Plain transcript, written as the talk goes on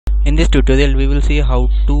In this tutorial we will see how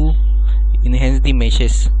to enhance the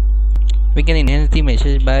meshes. We can enhance the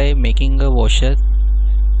meshes by making a washer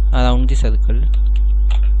around the circle.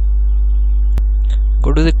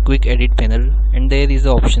 Go to the quick edit panel and there is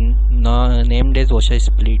the option named as washer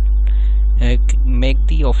split. Make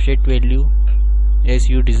the offset value as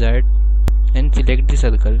you desired and select the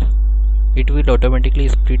circle. It will automatically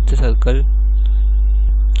split the circle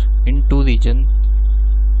in two regions.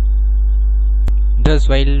 Thus,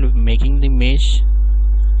 while making the mesh,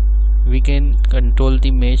 we can control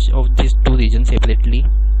the mesh of these two regions separately,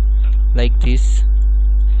 like this.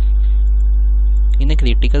 In a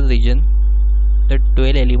critical region, the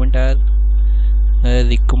 12 elements are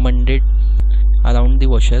recommended around the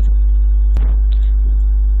washer.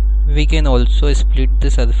 We can also split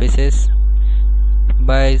the surfaces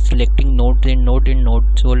by selecting nodes and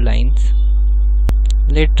nodes or lines.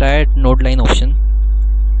 Let's try node line option.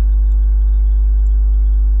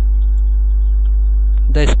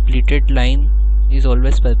 The splitted line is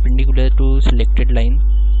always perpendicular to selected line.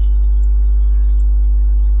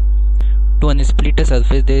 To unsplit a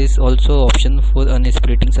surface, there is also option for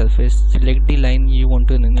unsplitting surface. Select the line you want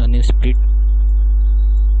to unsplit.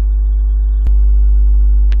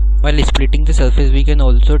 While splitting the surface, we can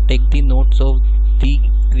also take the nodes of the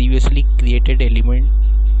previously created element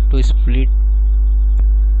to split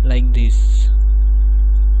like this.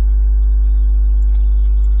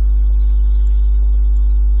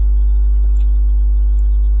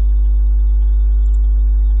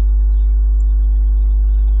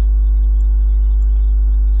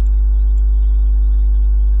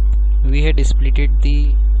 We had splitted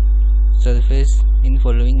the surface in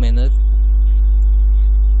following manner.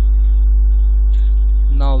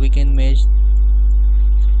 Now we can mesh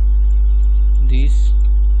this.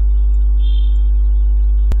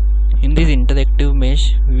 In this interactive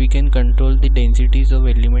mesh, we can control the densities of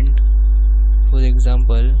element. For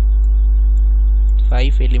example,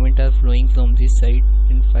 5 elements are flowing from this side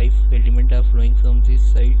and 5 elements are flowing from this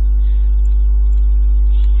side.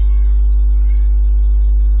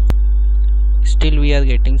 Still we are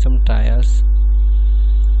getting some trias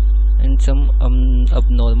and some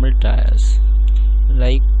abnormal trias.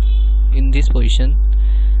 Like in this position,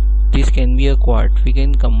 this can be a quad. We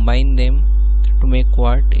can combine them to make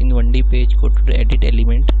quad. In 1D page, go to the edit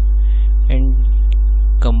element and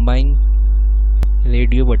combine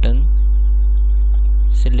radio button.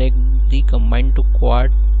 Select the combine to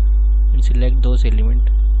quad and select those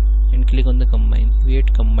elements and click on the combine. We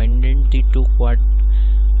had combined the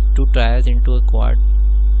two trias into a quad.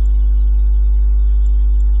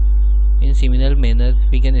 In similar manner,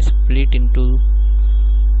 we can split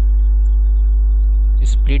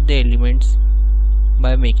the elements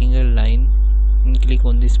by making a line and click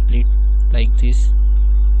on the split like this.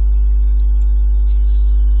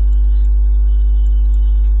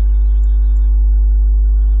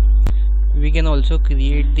 We can also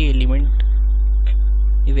create the element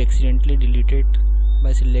if accidentally deleted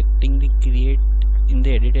by selecting the create in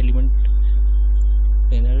the edit element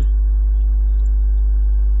panel.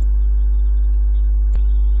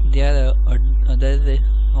 There are other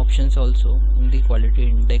options also in the quality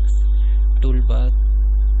index toolbar,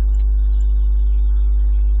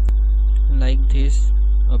 like this,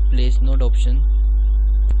 a place node option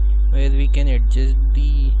where we can adjust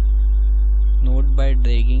the node by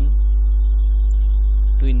dragging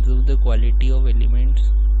to improve the quality of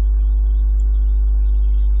elements.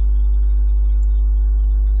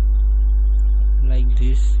 Like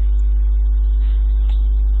this.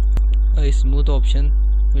 A smooth option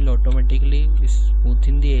will automatically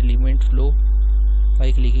smoothen the element flow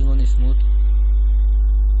by clicking on smooth.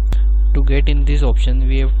 To get in this option,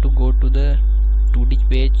 we have to go to the 2D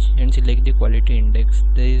page and select the quality index.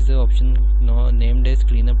 There is the option now named as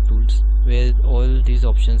cleanup tools where all these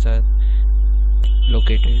options are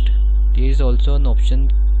located. There is also an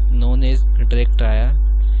option known as drag tria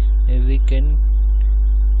where we can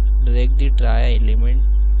drag the tria element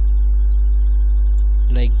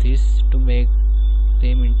like this to make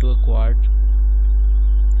them into a quad.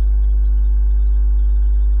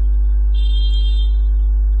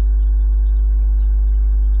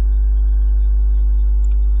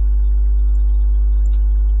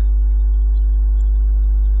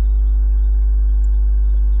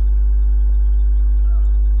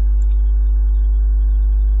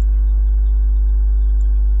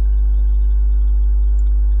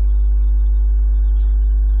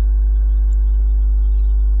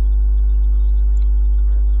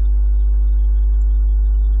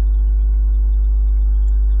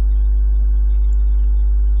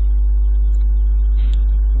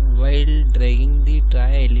 While dragging the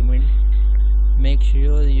tria element, Make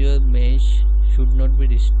sure your mesh should not be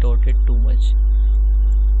distorted too much.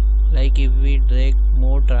 Like if we drag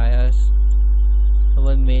more tires,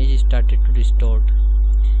 our mesh started to distort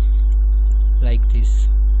like this.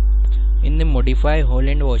 In the modify hole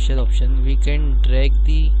and washer option, we can drag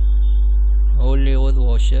the hole or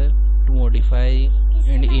washer to modify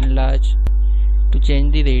and enlarge to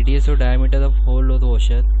change the radius or diameter of hole or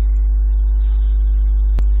washer.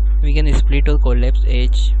 We can split or collapse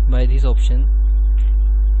edge by this option.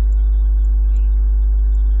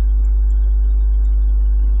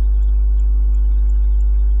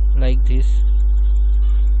 Like this.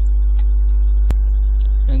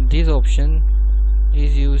 And this option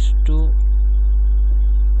is used to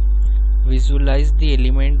visualize the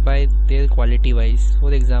element by their quality wise.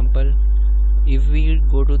 For example, if we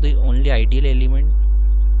go to the only ideal element,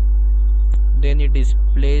 then it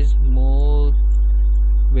displays more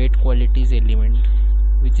weight qualities element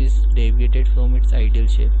which is deviated from its ideal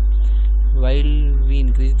shape. While we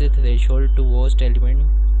increase the threshold to worst element,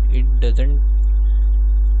 it doesn't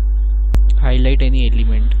highlight any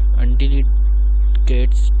element until it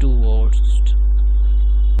gets to worst.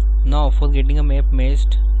 Now for getting a map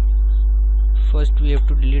meshed, first we have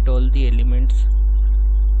to delete all the elements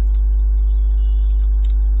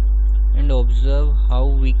and observe how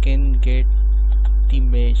we can get the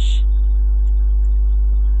mesh.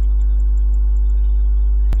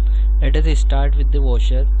 Let us start with the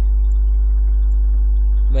washer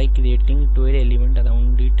by creating 12 elements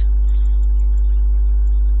around it.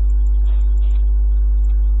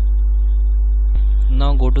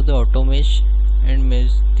 Now go to the auto mesh and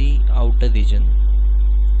mesh the outer region.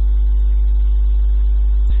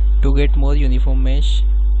 To get more uniform mesh,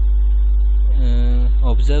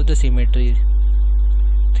 observe the symmetry.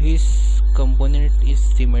 This component is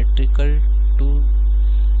symmetrical to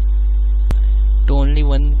only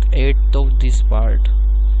 1/8 of this part.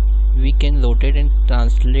 We can rotate and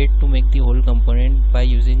translate to make the whole component by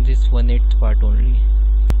using this 1/8 part only.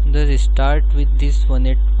 Thus start with this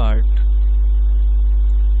 1/8 part.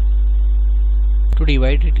 To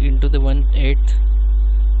divide it into the 1/8,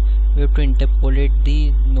 we have to interpolate the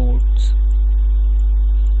nodes.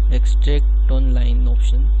 Extract on line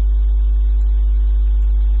option.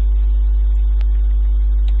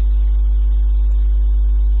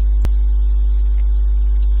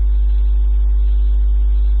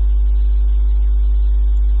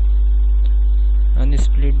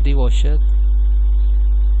 Unsplit the washer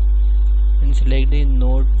and select the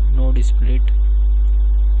node split.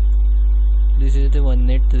 This is the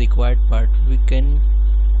 1/8 required part. We can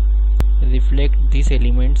reflect these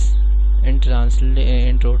elements and translate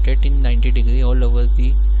and rotate in 90 degrees all over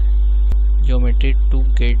the geometry to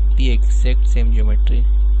get the exact same geometry.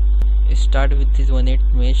 Start with this 1/8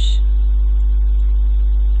 mesh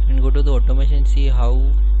and go to the auto mesh and see how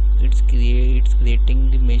it's creating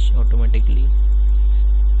the mesh automatically.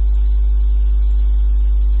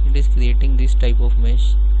 It is creating this type of mesh.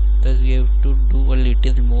 Thus we have to do a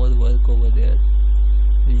little more work over there.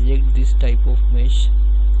 Select this type of mesh,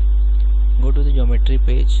 go to the geometry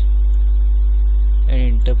page and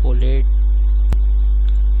interpolate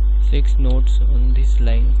 6 nodes on this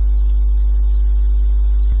line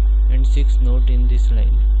and 6 nodes in this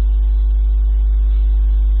line.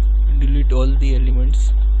 Delete all the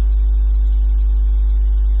elements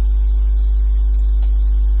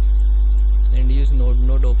and use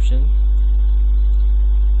node option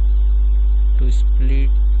to split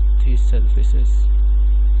these surfaces.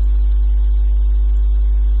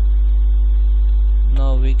 Now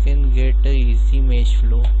we can get a easy mesh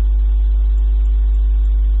flow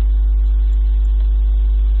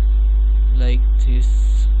like this.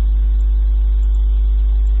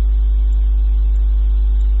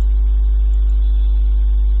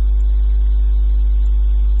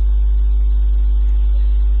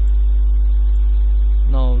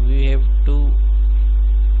 Now we have to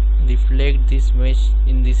reflect this mesh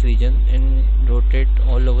in this region and rotate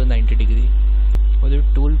all over 90 degrees. Go to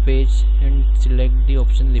the tool page and select the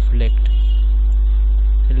option reflect.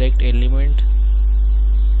 Select element.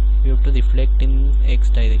 You have to reflect in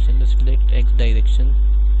X direction. So select X direction.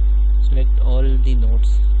 Select all the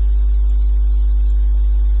nodes.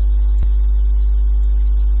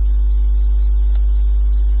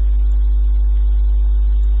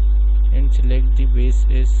 And select the base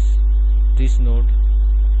as this node.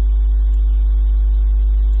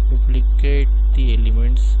 Duplicate the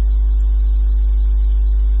elements.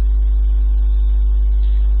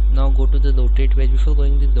 Now go to the rotate page. Before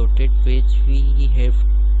going to the rotate page, we have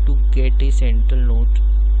to get a central node.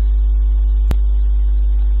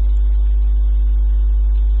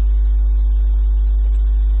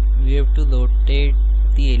 We have to rotate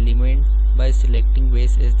the element by selecting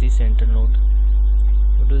base as the center node.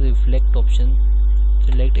 Go to the reflect option,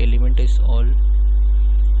 select element as all,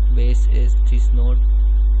 base as this node,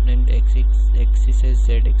 and axis as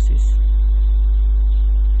z axis.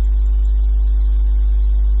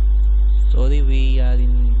 Sorry, we are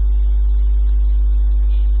in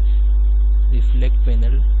reflect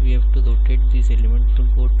panel. We have to rotate this element. To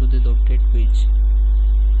go to the rotate page,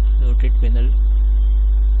 rotate panel,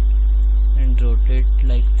 and rotate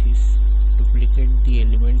like this. Duplicate the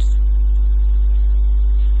elements.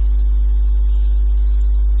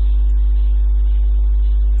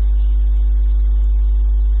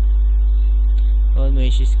 Our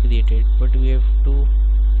mesh is created, but we have to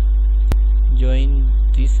join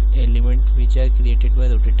this element which are created by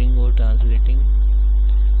rotating or translating.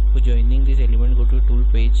 For joining this element, go to tool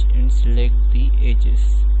page and select the edges.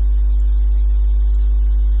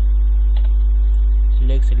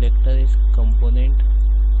 Select selector as component,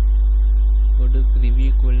 go to preview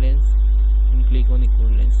equivalence and click on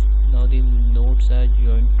equivalence. Now the nodes are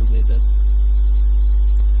joined together.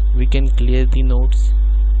 We can clear the nodes.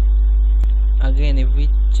 Again, if we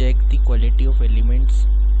check the quality of elements,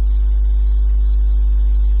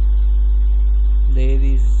 there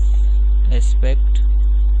is aspect,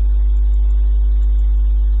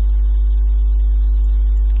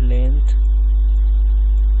 length,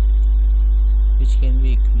 which can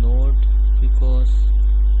be ignored because,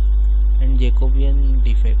 and Jacobian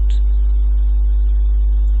defects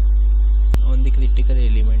on the critical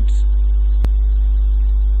elements,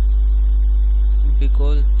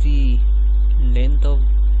 because the length of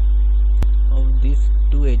these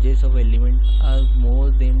two edges of element are more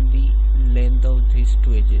than the length of these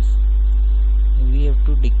two edges. We have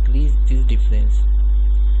to decrease this difference.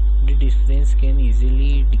 The difference can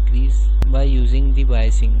easily decrease by using the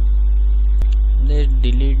biasing. Let's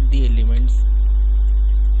delete the elements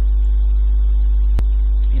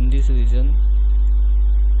in this region.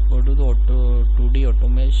 Go to the 2D auto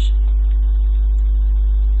mesh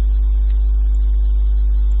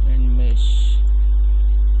and mesh.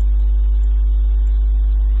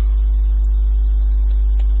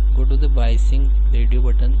 Go to the biasing radio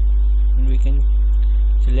button and we can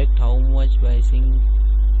select how much biasing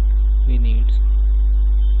we need.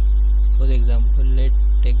 For example, let's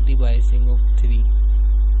take the biasing of 3.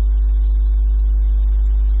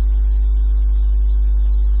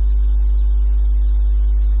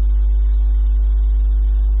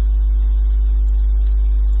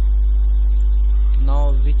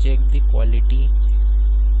 Now we check the quality.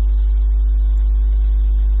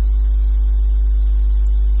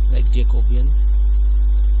 Like Jacobian.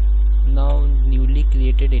 Now newly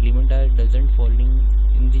created element doesn't falling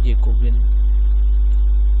in the Jacobian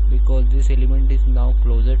because this element is now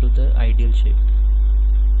closer to the ideal shape.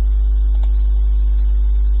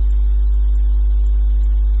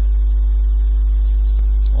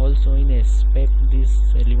 Also in aspect, this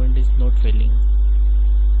element is not falling.